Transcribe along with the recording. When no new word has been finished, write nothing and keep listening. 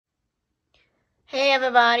Hey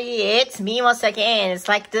everybody, it's me once again. It's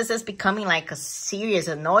like this is becoming like a series,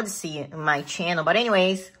 an odyssey in my channel. But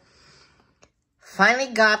anyways,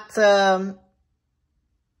 finally got the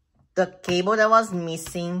cable that was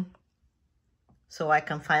missing. So I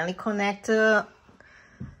can finally connect the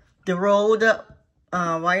Rode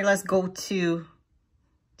wireless Go to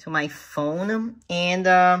my phone.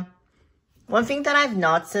 And one thing that I've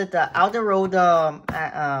noticed, all the Rode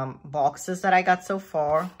boxes that I got so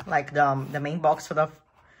far, like the main box for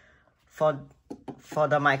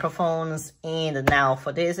the microphones and now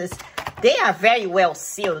for this, is they are very well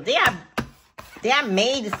sealed. They are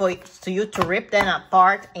made for you to rip them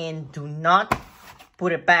apart and do not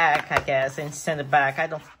put it back, I guess, and send it back. I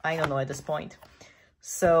don't know at this point.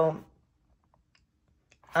 So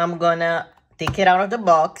I'm gonna take it out of the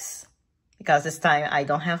box, because this time I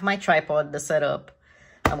don't have my tripod, the setup.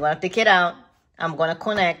 I'm gonna take it out. I'm gonna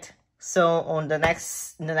connect. So on the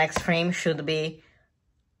next frame should be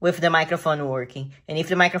with the microphone working. And if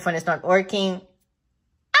the microphone is not working,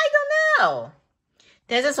 I don't know.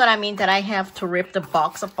 This is what I mean, that I have to rip the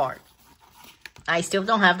box apart. I still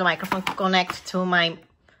don't have the microphone to connect to my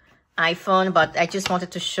iPhone, but I just wanted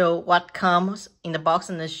to show what comes in the box,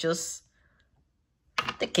 and it's just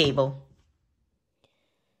the cable.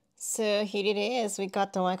 So here it is. We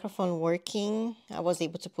got the microphone working. I was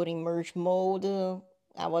able to put in merge mode.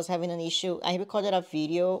 I was having an issue. I recorded a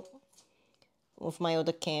video with my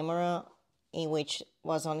other camera in which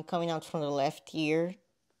was only coming out from the left ear,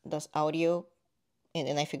 that's audio. And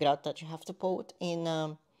then I figured out that you have to put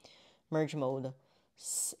in merge mode.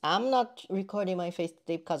 I'm not recording my face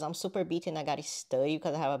today because I'm super beat and I gotta study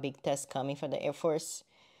because I have a big test coming for the Air Force.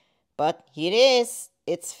 But here it is.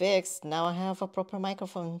 It's fixed. Now I have a proper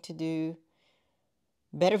microphone to do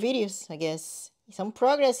better videos, I guess. Some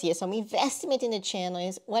progress here, some investment in the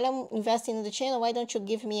channel. While I'm investing in the channel, why don't you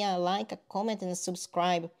give me a like, a comment, and a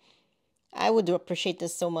subscribe? I would appreciate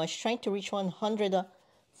this so much. Trying to reach 100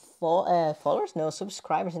 followers? No,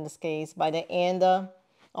 subscribers in this case. By the end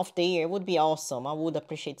of the year would be awesome. I would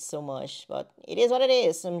appreciate so much. But it is what it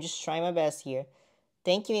is. I'm just trying my best here.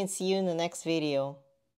 Thank you and see you in the next video.